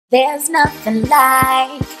There's nothing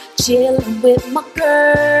like chilling with my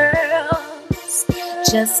girls.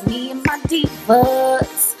 Just me and my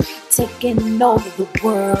divas taking over the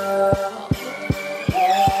world.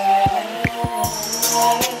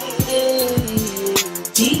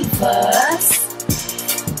 Divas.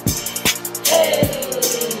 Hey,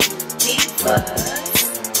 divas.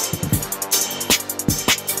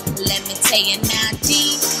 Let me tell you now,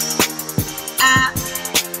 D-I-V-A-S.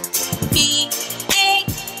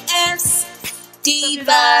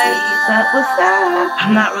 Divas. What's up?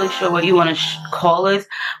 I'm not really sure what you want to call this,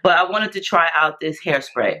 but I wanted to try out this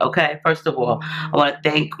hairspray, okay? First of all, I want to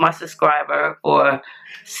thank my subscriber for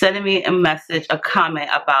sending me a message, a comment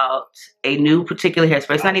about a new particular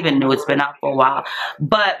hairspray. It's not even new, it's been out for a while.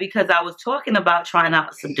 But because I was talking about trying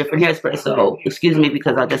out some different hairspray, so excuse me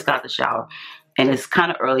because I just got the shower. And it's kind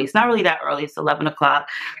of early. It's not really that early. It's 11 o'clock.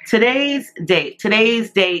 Today's date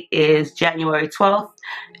is January 12th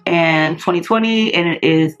and 2020, and it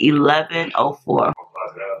is 11:04.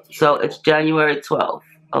 So it's January 12th,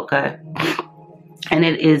 okay? And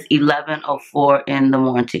it is 11:04 in the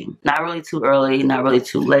morning. Not really too early, not really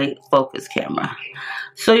too late. Focus camera.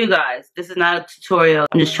 So you guys, this is not a tutorial.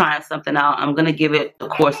 I'm just trying something out. I'm going to give it the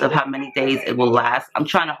course of how many days it will last. I'm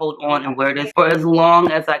trying to hold on and wear this for as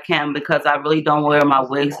long as I can because I really don't wear my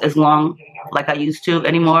wigs as long like I used to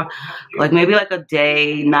anymore. Like maybe like a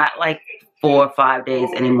day, not like 4 or 5 days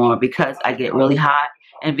anymore because I get really hot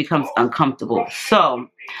and it becomes uncomfortable. So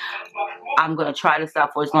I'm going to try this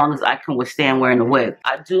out for as long as I can withstand wearing a wig.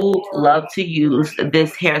 I do love to use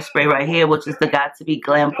this hairspray right here, which is the GOT2B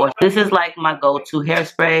Glam Force. This is like my go-to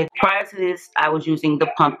hairspray. Prior to this, I was using the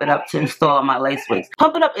Pump It Up to install my lace wigs.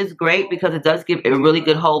 Pump It Up is great because it does give a really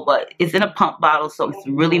good hold, but it's in a pump bottle, so it's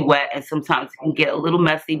really wet and sometimes it can get a little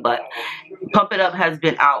messy, but Pump It Up has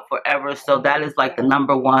been out forever, so that is like the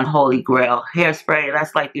 #1 holy grail hairspray.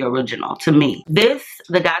 That's like the original to me. This,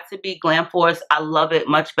 the GOT2B Glam Force, I love it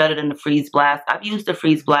much better than the Freeze Blast. I've used the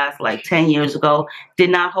Freeze Blast like 10 years ago.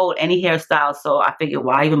 Did not hold any hairstyle, so I figured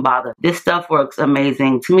why even bother? This stuff works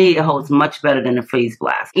amazing. To me, it holds much better than the Freeze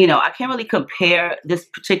Blast. You know, I can't really compare this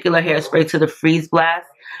particular hairspray to the Freeze Blast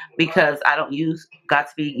because I don't use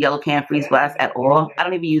GOT2B Yellow Can Freeze Blast at all. I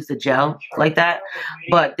don't even use the gel like that.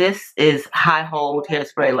 But this is high hold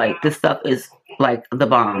hairspray. Like this stuff is like the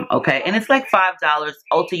bomb, okay? And it's like $5.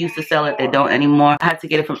 Ulta used to sell it. They don't anymore. I had to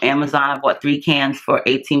get it from Amazon. I bought 3 cans for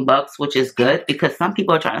 18 bucks, which is good because some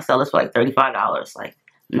people are trying to sell this for like $35. Like,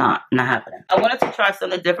 not happening. I wanted to try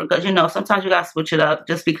something different because, you know, sometimes you gotta switch it up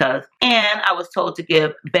just because. And I was told to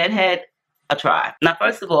give Bedhead a try. Now,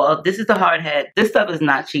 first of all, this is the hard head. This stuff is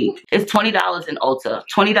not cheap. It's $20 in Ulta.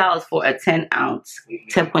 $20 for a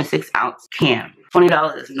 10.6 ounce can.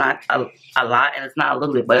 $20 is not a lot, and it's not a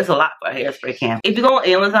little bit, but it's a lot for a hairspray can. If you go on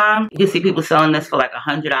Amazon, you can see people selling this for like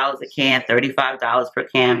 $100 a can, $35 per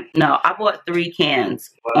can. No, I bought 3 cans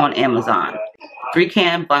on Amazon.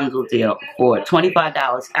 3-can bundle deal for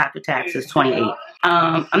 $25 after taxes, $28.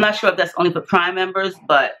 I'm not sure if that's only for Prime members,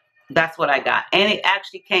 but that's what I got. And it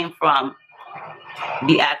actually came from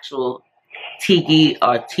the actual TG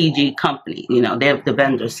or TG company, you know, they're the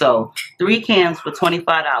vendor. So 3 cans for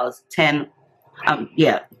 $25,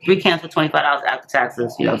 3 cans for $25 after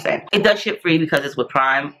taxes, you know what I'm saying? It does ship free because it's with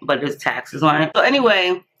Prime, but there's taxes on it. So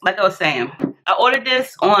anyway, like I was saying, I ordered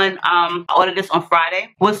this on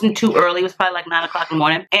Friday. Wasn't too early, it was probably like 9 o'clock in the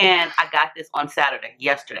morning. And I got this on Saturday,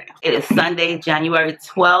 yesterday. It is Sunday, January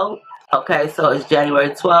 12th. Okay, so it's January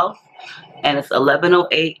 12th. And it's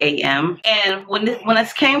 11:08 a.m. And when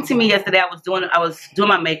this came to me yesterday, I was doing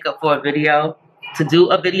my makeup for a video,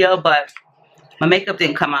 but my makeup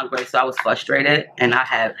didn't come out great, so I was frustrated, and I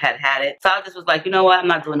had it. So I just was like, you know what? I'm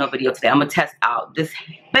not doing no video today. I'm gonna test out this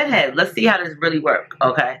Bedhead. Let's see how this really works,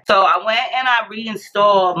 okay? So I went and I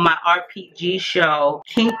reinstalled my RPG Show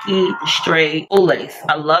Kinky Straight Full Lace.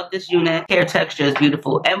 I love this unit. Hair texture is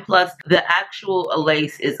beautiful, and plus the actual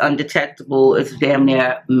lace is undetectable. It's damn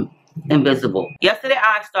near invisible. Yesterday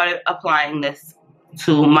I started applying this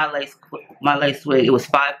to my lace wig. It was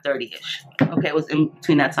 5:30ish. Okay, it was in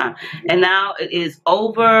between that time. And now it is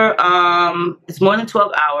over, it's more than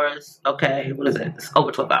 12 hours. Okay, what is it? It's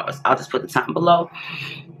over 12 hours. I'll just put the time below.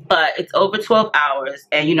 But it's over 12 hours,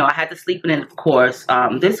 and you know, I had to sleep in it, of course.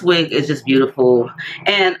 This wig is just beautiful.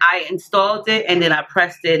 And I installed it, and then I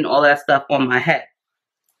pressed it and all that stuff on my head.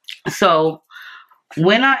 So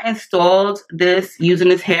when I installed this using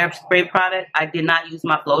this hairspray product, I did not use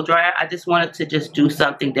my blow dryer. I just wanted to just do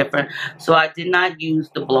something different. So I did not use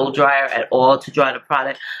the blow dryer at all to dry the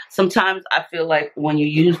product. Sometimes I feel like when you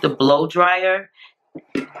use the blow dryer,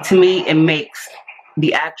 to me, it makes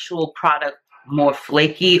the actual product more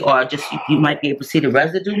flaky, or just you might be able to see the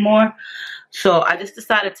residue more. So I just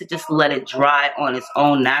decided to just let it dry on its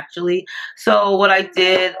own naturally. So what I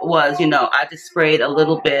did was, you know, I just sprayed a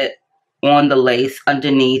little bit on the lace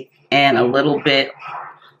underneath and a little bit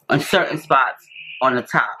on certain spots on the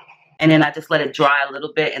top. And then I just let it dry a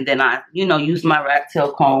little bit, and then I, you know, used my rat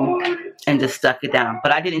tail comb and just stuck it down.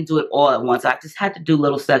 But I didn't do it all at once. I just had to do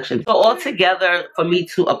little sections. So altogether, for me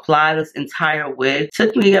to apply this entire wig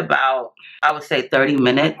took me about, I would say, 30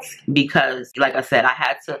 minutes, because like I said, I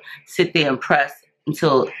had to sit there and press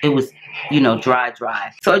until it was, you know, dry.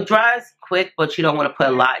 So it dries quick, but you don't want to put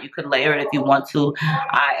a lot. You could layer it if you want to.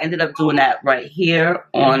 I ended up doing that right here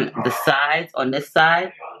on the sides, on this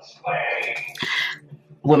side,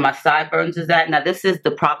 where my sideburns is at. Now this is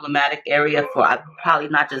the problematic area for probably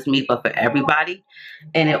not just me, but for everybody.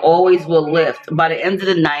 And it always will lift. By the end of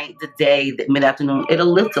the night, the day, the mid-afternoon,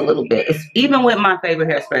 it'll lift a little bit. It's even with my favorite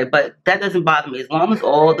hairspray, but that doesn't bother me. As long as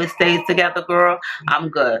all this stays together, girl, I'm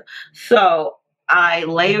good. So I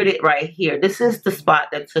layered it right here. This is the spot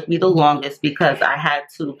that took me the longest, because I had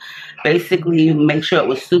to basically make sure it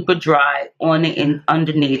was super dry on it and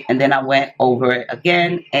underneath, and then I went over it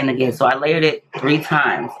again and again. So I layered it 3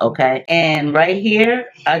 times, okay? And right here,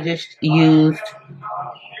 I just used,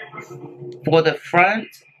 for the front,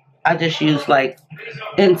 I just used, like,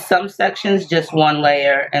 in some sections just 1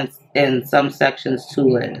 layer, and in some sections 2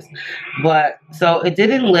 layers. But so it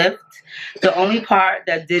didn't lift. The only part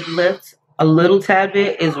that did lift a little tad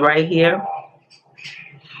bit is right here,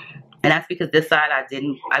 and that's because this side I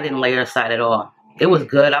didn't layer the side at all. It was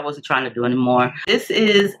good. I wasn't trying to do any more. This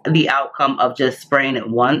is the outcome of just spraying it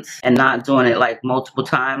once and not doing it like multiple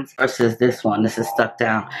times, versus this one. This is stuck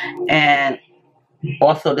down, and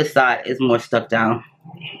also this side is more stuck down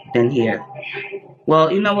than here.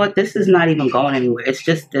 Well, you know what? This is not even going anywhere. It's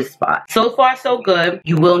just this spot. So far, so good.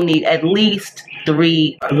 You will need at least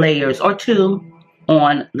 3 layers or 2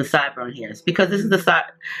 on the sideburn hairs, because this is the side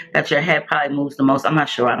that your head probably moves the most. I'm not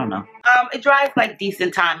sure. I don't know. It dries like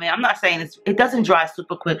decent time, man. I'm not saying it doesn't dry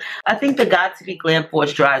super quick. I think the GOT2B Glam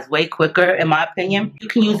Force dries way quicker, in my opinion. You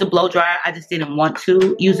can use a blow dryer. I just didn't want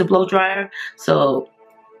to use a blow dryer. So,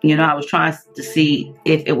 you know, I was trying to see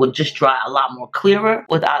if it would just dry a lot more clearer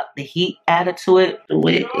without the heat added to it. The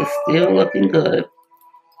wig is still looking good.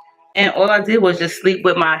 And all I did was just sleep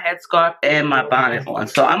with my headscarf and my bonnet on.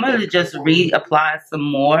 So I'm going to just reapply some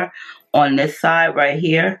more on this side right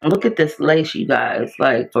here. Look at this lace, you guys.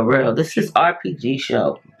 Like, for real. This is RPG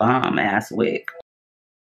show. Bomb ass wig.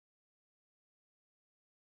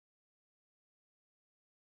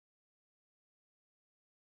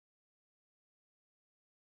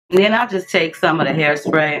 And then I'll just take some of the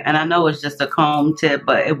hairspray. And I know it's just a comb tip,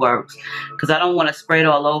 but it works, because I don't want to spray it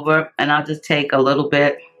all over. And I'll just take a little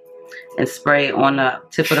bit and spray on the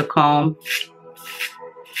tip of the comb.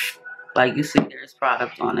 Like you see, there's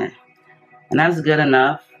product on it. And that's good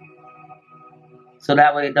enough. So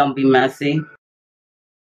that way it don't be messy.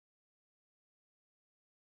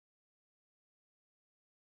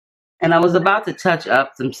 And I was about to touch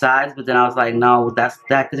up some sides, but then I was like, no, that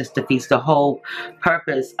just defeats the whole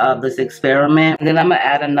purpose of this experiment. And then I'm gonna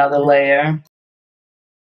add another layer.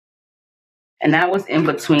 And that was in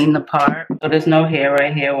between the part. So there's no hair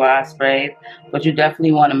right here where I sprayed. But you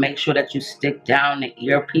definitely want to make sure that you stick down the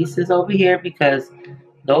earpieces over here, because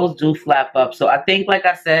those do flap up. So I think, like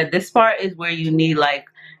I said, this part is where you need like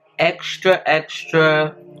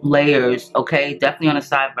extra layers, okay? Definitely on the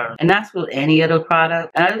sideburn. And that's with any other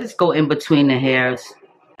product. And I just go in between the hairs.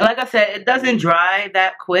 And like I said, it doesn't dry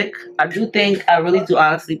that quick. I really do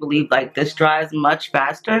honestly believe like this dries much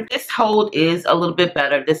faster. This hold is a little bit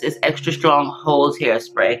better. This is extra strong hold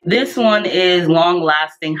hairspray. This one is long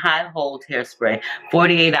lasting high hold hairspray.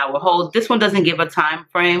 48-hour hold. This one doesn't give a time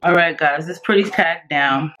frame. Alright guys, it's pretty packed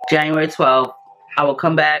down. January 12th. I will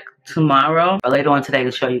come back tomorrow or later on today to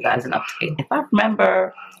show you guys an update. If I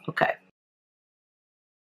remember. Okay.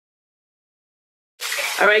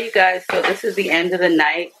 Alright you guys, so this is the end of the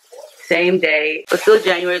night, same day, but still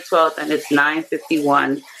January 12th, and it's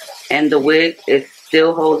 9:51, and the wig is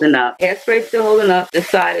still holding up. Hairspray still holding up. This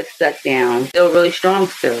side is stuck down. Still really strong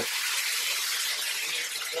still.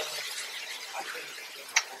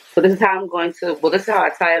 So this is how I'm going to, well, this is how I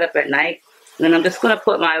tie it up at night. And then I'm just going to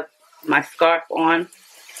put my scarf on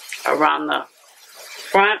around the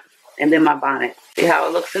front, and then my bonnet. See how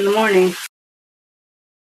it looks in the morning.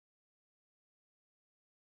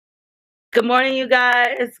 Good morning, you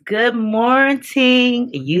guys. Good morning,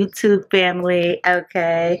 YouTube family.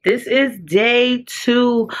 Okay, this is day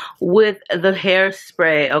 2 with the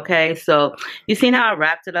hairspray. Okay, so you seen how I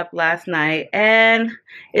wrapped it up last night, and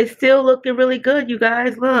it's still looking really good, you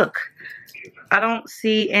guys. Look, I don't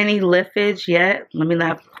see any liftage yet. Let me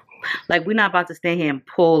not, like, we're not about to stay here and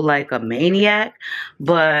pull like a maniac,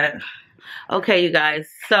 but okay, you guys.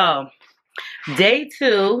 So day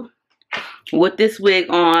 2 with this wig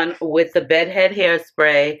on with the Bedhead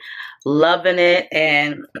hairspray, loving it.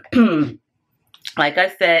 And like I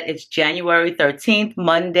said, it's January 13th,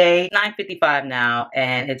 Monday, 9:55 now,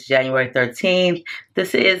 and it's January 13th.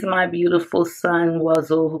 This is my beautiful son,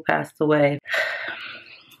 Wuzzle, who passed away.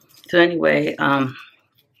 So anyway, let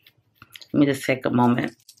me just take a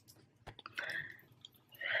moment.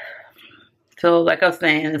 So like I was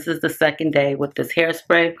saying, this is the second day with this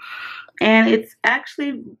hairspray, and it's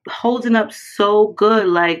actually holding up so good.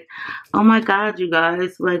 Like, oh my God, you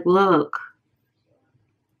guys, like, look.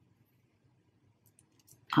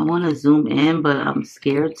 I want to zoom in, but I'm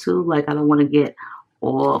scared to. Like, I don't want to get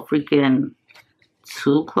all freaking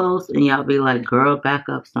too close, and y'all be like, girl, back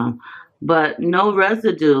up some. But no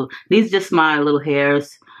residue. These just my little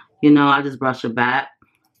hairs. You know, I just brush it back.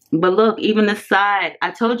 But look, even the side.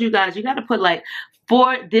 I told you guys, you got to put like,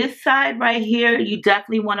 for this side right here, you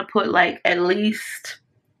definitely want to put like at least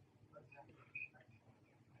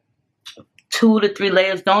 2 to 3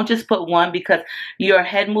 layers. Don't just put one, because your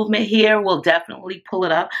head movement here will definitely pull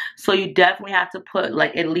it up. So you definitely have to put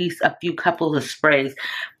like at least a few couple of sprays,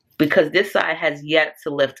 because this side has yet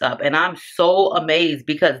to lift up. And I'm so amazed,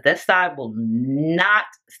 because this side will not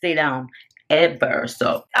stay down ever.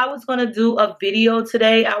 So I was going to do a video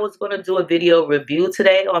today. I was going to do a video review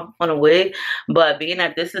today on a wig, but being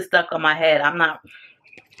that this is stuck on my head, I'm not,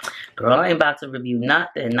 girl, I ain't about to review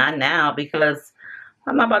nothing. Not now, because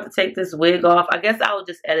I'm not about to take this wig off. I guess I will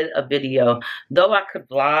just edit a video. Though I could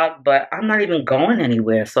vlog, but I'm not even going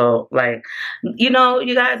anywhere. So, like, you know,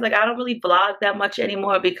 you guys, like, I don't really vlog that much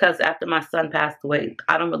anymore, because after my son passed away,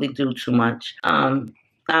 I don't really do too much. I'm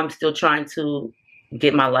still trying to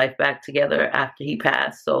get my life back together after he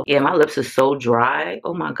passed. So, yeah, my lips are so dry.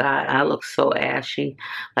 Oh, my God. I look so ashy.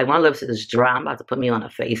 Like, my lips is dry. I'm about to put me on a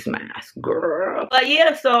face mask, girl. But,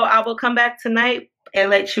 yeah, so I will come back tonight and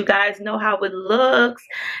let you guys know how it looks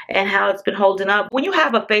and how it's been holding up. When you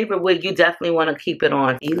have a favorite wig, you definitely want to keep it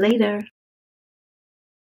on. See you later.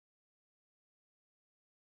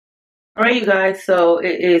 Alright, you guys, so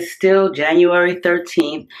it is still January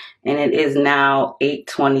 13th, and it is now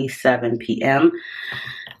 8:27 p.m.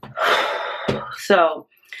 So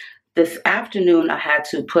this afternoon I had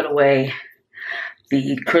to put away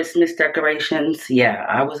the Christmas decorations. Yeah,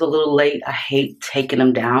 I was a little late. I hate taking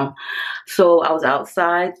them down. So I was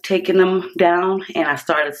outside taking them down, and I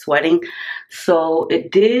started sweating. So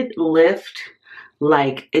it did lift,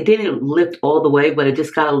 like, it didn't lift all the way, but it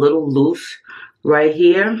just got a little loose right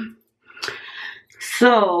here.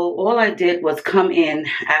 So all I did was come in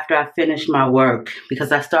after I finished my work,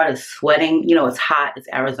 because I started sweating. You know, it's hot, it's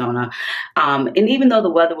Arizona. And even though the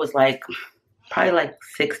weather was like, probably like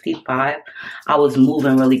 65, I was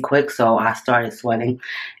moving really quick, so I started sweating.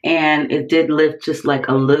 And it did lift just like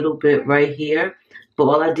a little bit right here. But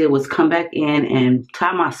all I did was come back in and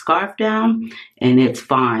tie my scarf down, and it's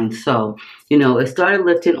fine. So, you know, it started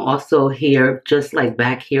lifting also here, just like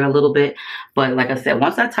back here a little bit. But like I said,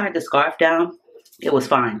 once I tied the scarf down, it was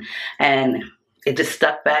fine. And it just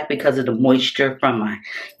stuck back because of the moisture from my,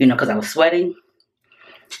 you know, because I was sweating.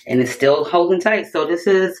 And it's still holding tight. So this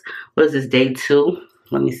is, what is this, day 2?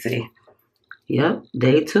 Let me see. Yep,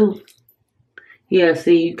 day 2. Yeah,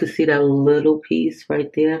 see, you can see that little piece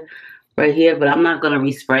right there, right here. But I'm not going to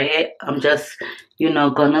respray it. I'm just, you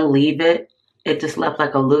know, going to leave it. It just left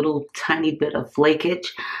like a little tiny bit of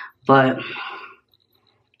flakage. But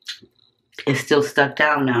it's still stuck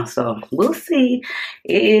down now. So we'll see.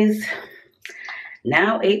 It is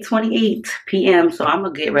now 8:28 p.m. So I'm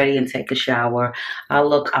going to get ready and take a shower.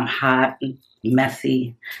 I'm hot,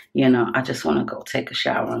 messy. You know, I just want to go take a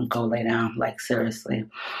shower and go lay down. Like, seriously.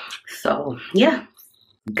 So, yeah.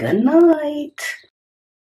 Good night.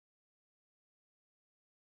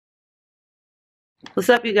 What's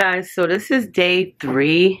up, you guys? So this is day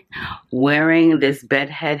 3 wearing this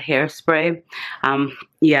Bedhead hairspray.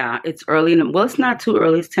 Yeah, it's early. Well, it's not too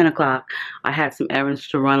early. It's 10 o'clock. I had some errands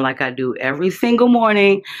to run like I do every single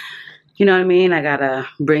morning. You know what I mean? I gotta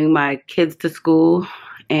bring my kids to school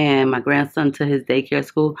and my grandson to his daycare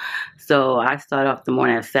school. So I start off the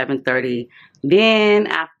morning at 7:30. Then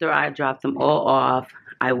after I dropped them all off,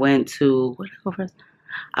 I went to, where did I go first?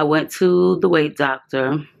 I went to the weight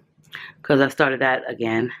doctor, because I started that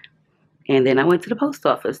again. And then I went to the post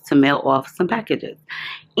office to mail off some packages.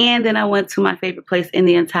 And then I went to my favorite place in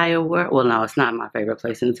the entire world. Well, no, it's not my favorite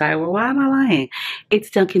place in the entire world. Why am I lying?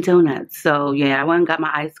 It's Dunkin' Donuts. So, yeah, I went and got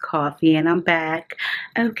my iced coffee, and I'm back.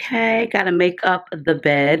 Okay, gotta make up the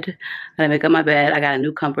bed. Gotta make up my bed. I got a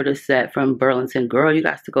new comforter set from Burlington. Girl, you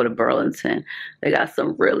guys to go to Burlington. They got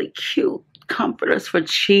some really cute comforters for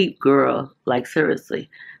cheap, girl. Like, seriously,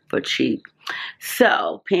 for cheap.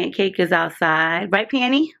 So, Pancake is outside. Right,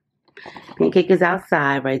 Panny? Pancake is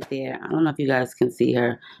outside right there. I don't know if you guys can see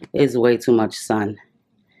her. It's way too much sun.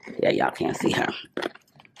 Yeah, y'all can't see her.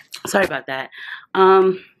 Sorry about that.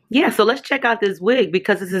 Yeah, so let's check out this wig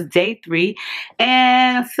because this is day 3.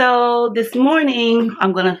 And so this morning,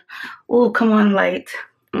 I'm going to... Oh, come on, light.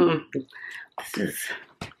 This is...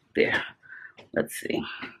 There. Let's see.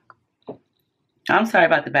 I'm sorry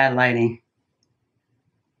about the bad lighting.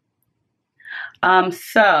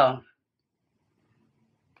 So...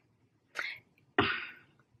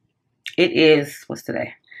 It is, what's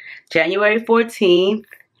today? January 14th,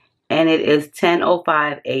 and it is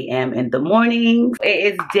 10:05 a.m. in the morning.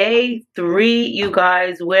 It is day 3, you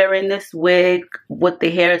guys, wearing this wig with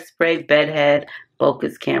the hairspray Bedhead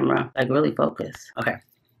focus camera. Like, really focus. Okay.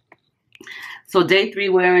 So day 3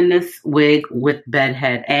 wearing this wig with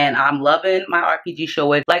Bedhead, and I'm loving my RPG show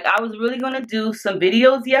wig. Like, I was really going to do some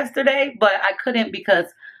videos yesterday, but I couldn't because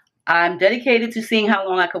I'm dedicated to seeing how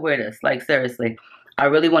long I could wear this. Like, seriously. I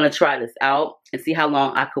really want to try this out and see how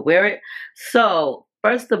long I could wear it. So,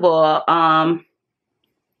 first of all,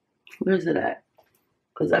 where's it at?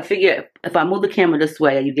 Because I figure if I move the camera this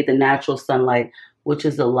way, you get the natural sunlight, which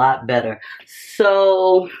is a lot better.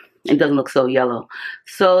 So, it doesn't look so yellow.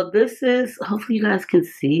 So, this is, hopefully you guys can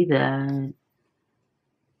see that.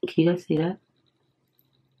 Can you guys see that?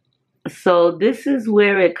 So, this is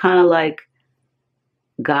where it kind of like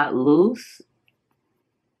got loose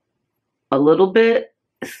a little bit,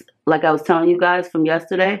 like I was telling you guys from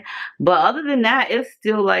yesterday. But other than that, it's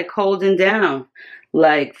still like holding down.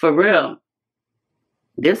 Like, for real.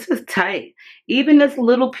 This is tight. Even this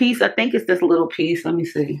little piece, I think it's this little piece. Let me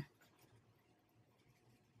see.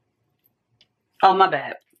 Oh, my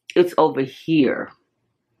bad. It's over here.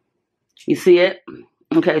 You see it?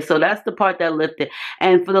 Okay, so that's the part that lifted.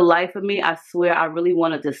 And for the life of me, I swear I really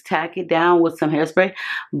want to just tack it down with some hairspray.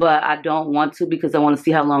 But I don't want to because I want to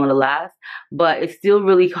see how long it'll last. But it's still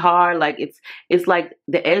really hard. Like, it's like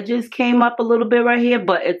the edges came up a little bit right here.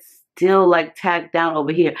 But it's still like tacked down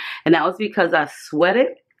over here. And that was because I sweated.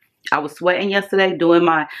 I was sweating yesterday doing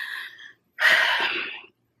my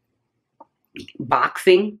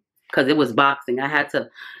boxing. Because it was boxing. I had to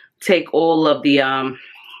take all of the...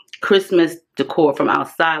 Christmas decor from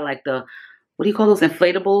outside, like the, what do you call those,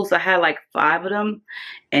 inflatables? I had like 5 of them,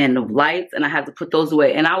 and the lights, and I had to put those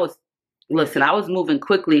away. And I was, listen, I was moving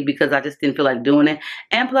quickly because I just didn't feel like doing it.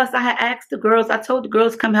 And plus, I had asked the girls, I told the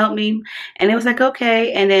girls come help me, and it was like,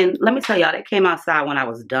 okay. And then let me tell y'all, they came outside when I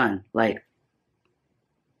was done. Like,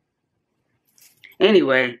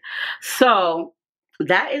 anyway, so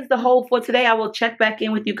that is the whole for today. I will check back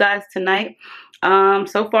in with you guys tonight.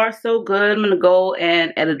 So far so good. I'm gonna go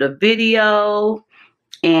and edit a video,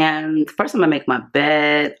 and first I'm gonna make my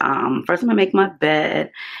bed.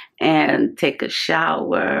 And take a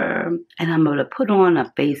shower, and I'm gonna put on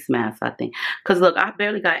a face mask, I think, because look, I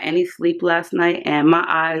barely got any sleep last night, and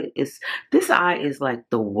this eye is like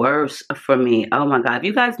the worst for me. Oh my god. If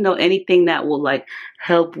you guys know anything that will like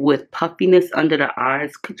help with puffiness under the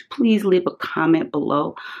eyes, could you please leave a comment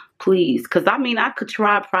below, please? Because I mean, I could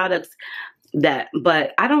try products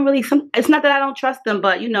but I don't really, it's not that I don't trust them,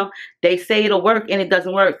 but you know, they say it'll work and it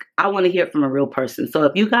doesn't work. I want to hear it from a real person. So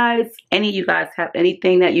if you guys, any of you guys have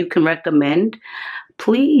anything that you can recommend,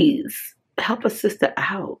 please help a sister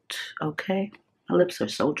out, okay? My lips are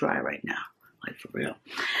so dry right now, like for real.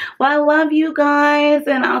 Well, I love you guys,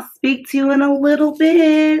 and I'll speak to you in a little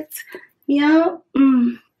bit. Yeah.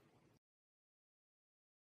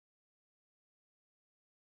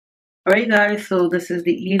 Alright guys, so this is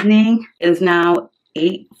the evening. It is now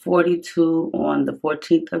 8:42 on the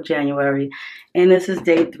 14th of January, and this is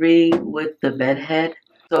day 3 with the Bedhead.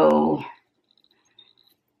 So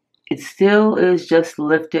it still is just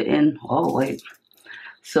lifted in. Oh wait,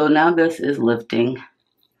 so now this is lifting.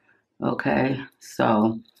 Okay,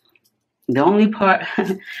 so the only part,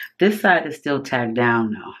 this side is still tagged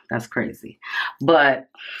down now. That's crazy. But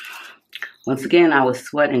once again, I was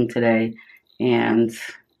sweating today, and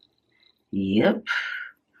yep,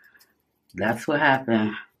 that's what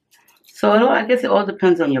happened. So I guess it all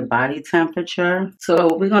depends on your body temperature.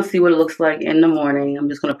 So we're going to see what it looks like in the morning. I'm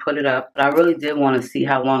just going to put it up. But I really did want to see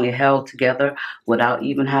how long it held together without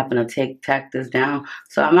even having to tack this down.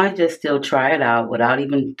 So I might just still try it out without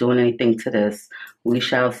even doing anything to this. We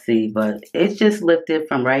shall see. But it's just lifted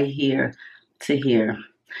from right here to here.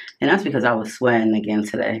 And that's because I was sweating again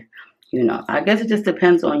today. You know, I guess it just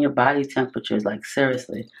depends on your body temperatures. Like,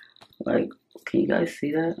 seriously. Like, can you guys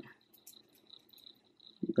see that?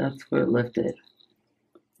 That's where it lifted.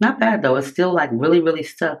 Not bad though. It's still like really, really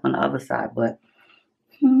stuck on the other side, but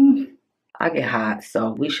I get hot,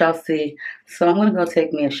 so we shall see. So I'm gonna go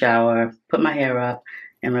take me a shower, put my hair up,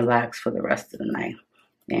 and relax for the rest of the night.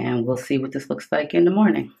 And we'll see what this looks like in the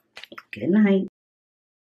morning. Good night.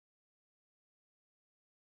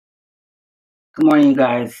 Good morning, you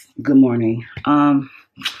guys. Good morning.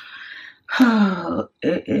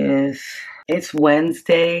 It's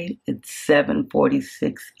Wednesday. It's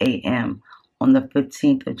 7:46 a.m. on the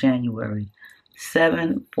 15th of January.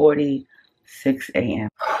 7:46 a.m.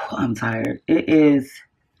 I'm tired. It is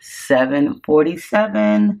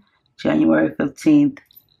 7:47, January 15th.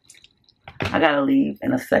 I gotta leave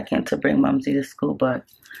in a second to bring Mumsy to school, but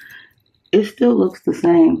it still looks the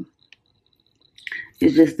same.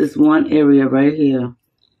 It's just this one area right here.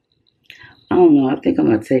 I don't know. I think I'm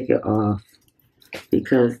gonna take it off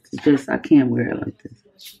because it's just I can't wear it like this.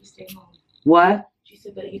 She can stay home. What? She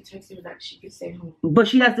said that you texted her that she could stay home. But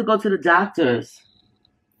she has to go to the doctor's.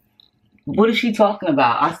 What is she talking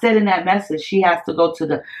about? I said in that message she has to go to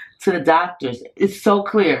the doctor's. It's so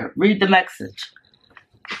clear. Read the message.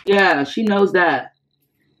 Yeah, she knows that.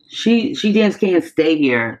 She just can't stay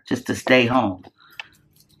here just to stay home.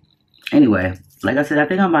 Anyway, like I said, I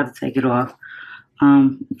think I'm about to take it off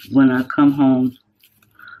when I come home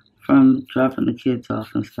from dropping the kids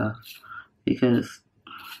off and stuff. Because,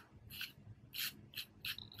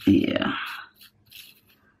 yeah.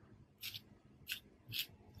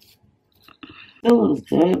 It looks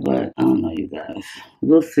good, but I don't know, you guys.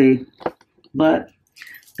 We'll see. But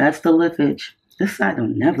that's the liftage. This side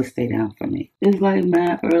don't never stay down for me. It's like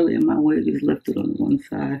mad early and my wig is lifted on one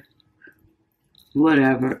side.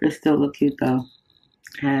 Whatever. It still look cute though.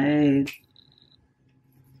 Hey.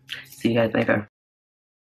 See you guys later.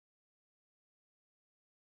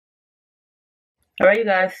 Alright, you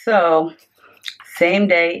guys. So, same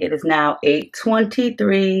day. It is now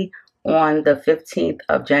 8:23 on the 15th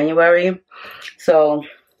of January. So,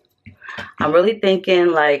 I'm really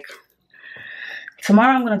thinking like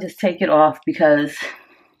tomorrow I'm going to just take it off because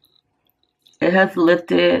it has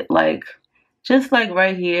lifted like just like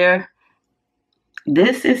right here.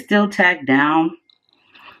 This is still tacked down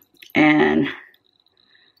and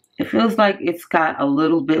it feels like it's got a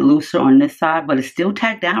little bit looser on this side, but it's still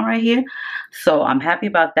tacked down right here. So I'm happy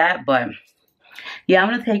about that. But yeah, I'm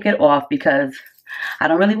going to take it off because I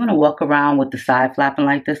don't really want to walk around with the side flapping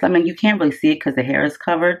like this. I mean, you can't really see it because the hair is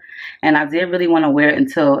covered. And I did really want to wear it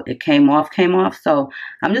until it came off. So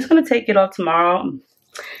I'm just going to take it off tomorrow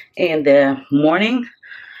in the morning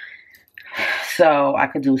so I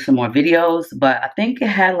could do some more videos. But I think it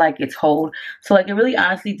had like its hold. So like it really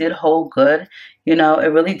honestly did hold good. You know, it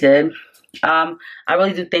really did. I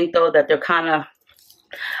really do think though that they're kind of,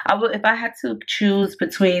 if I had to choose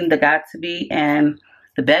between the GOT2B and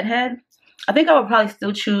the Bedhead, I think I would probably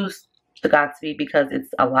still choose the GOT2B because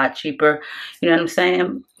it's a lot cheaper. You know what I'm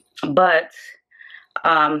saying? But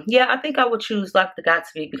yeah, I think I would choose like the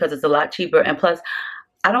GOT2B because it's a lot cheaper. And plus,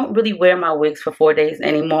 I don't really wear my wigs for 4 days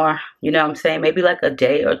anymore. You know what I'm saying? Maybe like a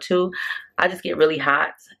day or two. I just get really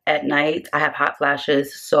hot at night. I have hot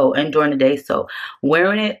flashes, so and during the day. So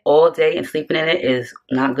wearing it all day and sleeping in it is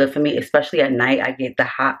not good for me, especially at night. I get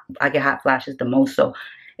hot flashes the most. So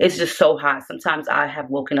it's just so hot. Sometimes I have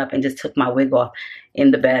woken up and just took my wig off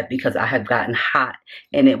in the bed because I had gotten hot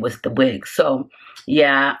and it was the wig. So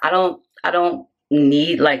yeah, I don't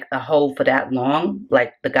need like a hold for that long.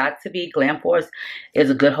 Like the GOT2B Glam Force is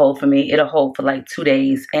a good hold for me. It'll hold for like 2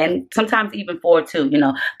 days and sometimes even 4 too, you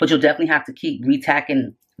know, but you'll definitely have to keep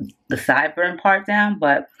retacking the sideburn part down.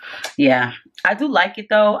 But yeah, I do like it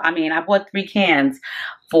though. I mean, I bought 3 cans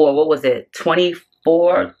for, what was it,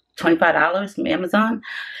 $25 from Amazon.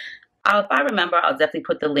 If I remember, I'll definitely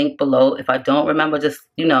put the link below. If I don't remember, just,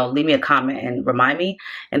 you know, leave me a comment and remind me,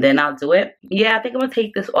 and then I'll do it. Yeah, I think I'm going to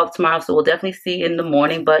take this off tomorrow, so we'll definitely see in the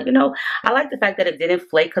morning. But, you know, I like the fact that it didn't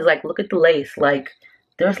flake because, like, look at the lace. Like,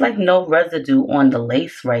 there's, like, no residue on the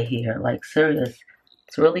lace right here. Like, serious.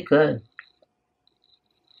 It's really good.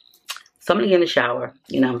 So I'm going to get in the shower.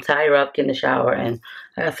 You know, I'm tired up, get in the shower, and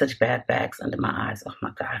I got such bad bags under my eyes. Oh, my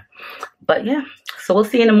God. But, yeah, so we'll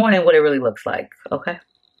see in the morning what it really looks like, okay?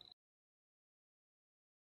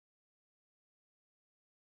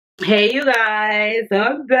 Hey you guys,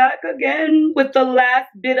 I'm back again with the last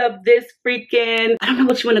bit of this freaking, I don't know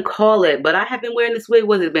what you want to call it, but I have been wearing this wig.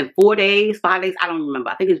 Was it been 4 days, 5 days? I don't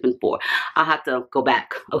remember. I think it's been 4. I'll have to go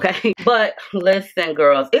back, okay? But listen,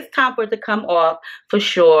 girls, it's time for it to come off for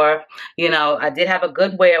sure. You know, I did have a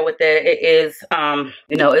good wear with it. It is,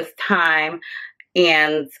 you know, it's time.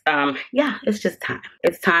 And yeah, it's just time.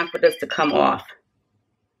 It's time for this to come off.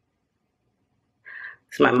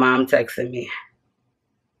 It's my mom texting me.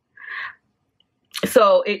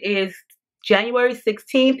 So it is January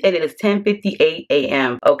 16th and it is 10:58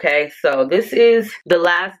 a.m. Okay, so this is the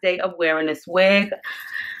last day of wearing this wig.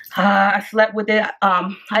 I slept with it.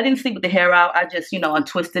 I didn't sleep with the hair out. I just, you know,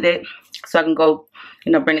 untwisted it so I can go,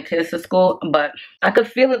 you know, bring the kids to school. But I could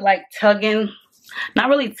feel it like tugging. Not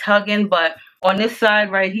really tugging, but on this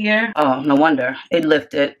side right here. Oh, no wonder it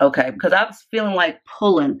lifted. Okay, because I was feeling like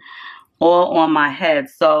pulling all on my head.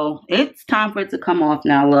 So it's time for it to come off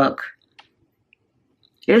now. Look.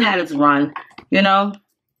 It had its run, you know.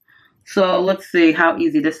 So let's see how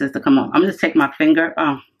easy this is to come off. I'm just take my finger.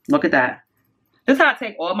 Oh, look at that. This is how I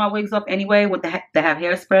take all my wigs off anyway with that have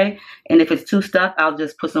hairspray. And if it's too stuck, I'll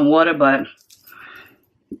just put some water. But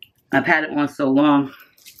I've had it on so long.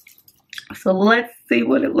 So let's see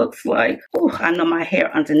what it looks like. Oh, I know my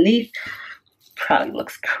hair underneath probably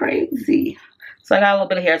looks crazy. So I got a little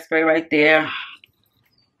bit of hairspray right there.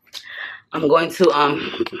 I'm going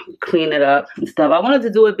to clean it up and stuff. I wanted to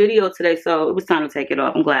do a video today, so it was time to take it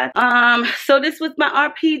off. I'm glad. So this was my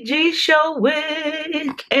RPG show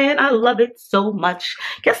wig, and I love it so much.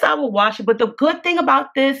 Guess I will wash it. But the good thing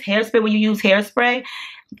about this hairspray, when you use hairspray,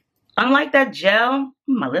 unlike that gel,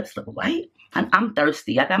 my lips look white. I'm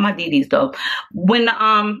thirsty. I got my DDs though. When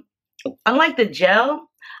unlike the gel,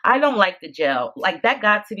 I don't like the gel. Like that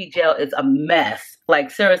GOT2B gel is a mess.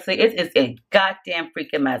 Like seriously, it is a goddamn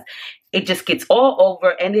freaking mess. It just gets all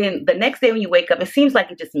over, and then the next day when you wake up, it seems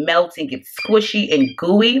like it just melts and gets squishy and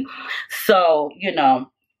gooey. So, you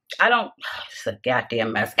know, I don't, it's a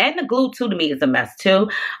goddamn mess. And the glue too, to me, is a mess too.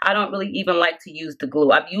 I don't really even like to use the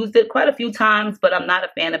glue. I've used it quite a few times, but I'm not a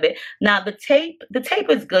fan of it. Now the tape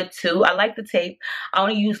is good too. I like the tape. I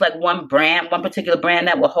only use like one particular brand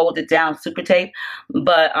that will hold it down, super tape.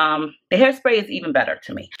 But the hairspray is even better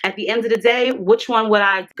to me. At the end of the day, which one would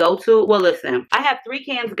I go to? Well, listen, I have 3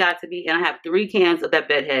 cans of GOT2B and I have 3 cans of that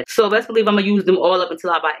Bedhead. So best believe I'm gonna use them all up until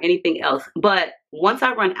I buy anything else. But once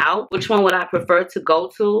I run out, which one would I prefer to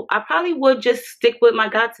go to? I probably would just stick with my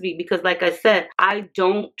GOT2B because like I said, I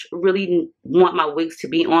don't really want my wigs to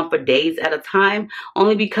be on for days at a time,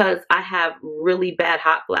 only because I have really bad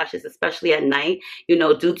hot flashes, especially at night, you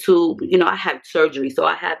know, due to, you know, I had surgery. So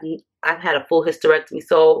I've had a full hysterectomy.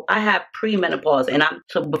 So I have pre-menopause, and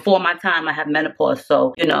so before my time I have menopause.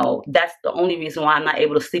 So, you know, that's the only reason why I'm not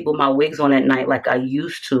able to sleep with my wigs on at night like I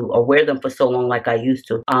used to, or wear them for so long like I used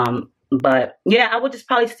to. But yeah, I would just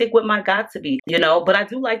probably stick with my GOT2B, you know, but I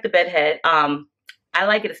do like the Bedhead. I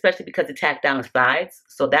like it especially because it tacked down the sides.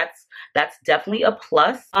 So that's definitely a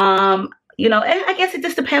plus. You know, and I guess it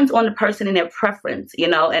just depends on the person and their preference, you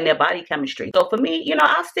know, and their body chemistry. So for me, you know,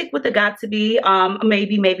 I'll stick with the GOT2B.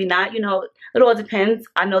 Maybe not, you know, it all depends.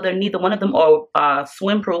 I know they're neither one of them are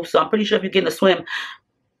swim proof. So I'm pretty sure if you're getting a swim,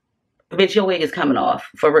 bitch, your wig is coming off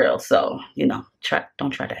for real. So, you know, don't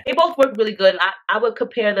try that. They both work really good. I would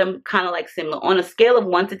compare them kind of like similar. On a scale of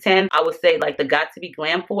 1 to 10, I would say like the GOT2B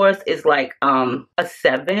Glam Force is like a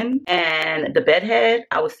 7. And the Bedhead,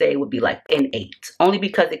 I would say would be like an 8. Only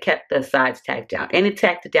because it kept the sides tacked down. And it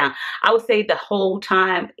tacked it down. I would say the whole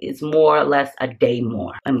time is more or less a day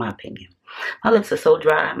more, in my opinion. My lips are so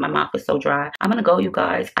dry. My mouth is so dry. I'm gonna go, you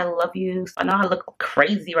guys. I love you. I know I look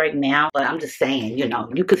crazy right now, but I'm just saying, you know,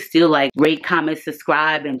 you could still like rate, comment,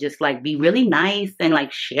 subscribe, and just like be really nice and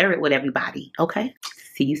like share it with everybody. Okay?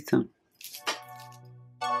 See you soon.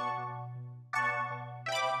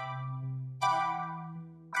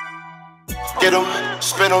 Get them,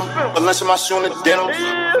 spin them, but lunch in my shoe and the denim.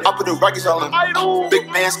 I put the Rockies all in. Big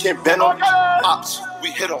bands can't bend them. Ops,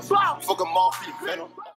 we hit them. Fuck them off, we venom.